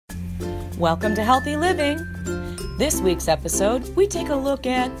Welcome to Healthy Living. This week's episode, we take a look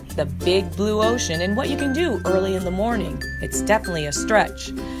at the big blue ocean and what you can do early in the morning. It's definitely a stretch.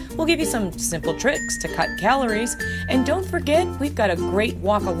 We'll give you some simple tricks to cut calories, and don't forget, we've got a great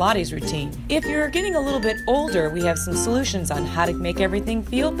Walk-A-Lattes routine. If you're getting a little bit older, we have some solutions on how to make everything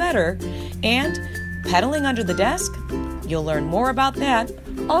feel better, and pedaling under the desk, you'll learn more about that,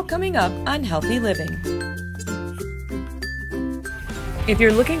 all coming up on Healthy Living. If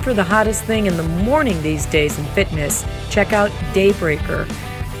you're looking for the hottest thing in the morning these days in fitness, check out DayBreaker.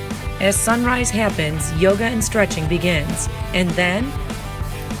 As sunrise happens, yoga and stretching begins, and then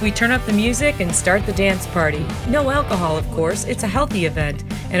we turn up the music and start the dance party. No alcohol, of course. It's a healthy event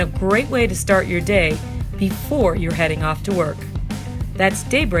and a great way to start your day before you're heading off to work. That's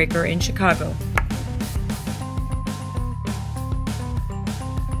DayBreaker in Chicago.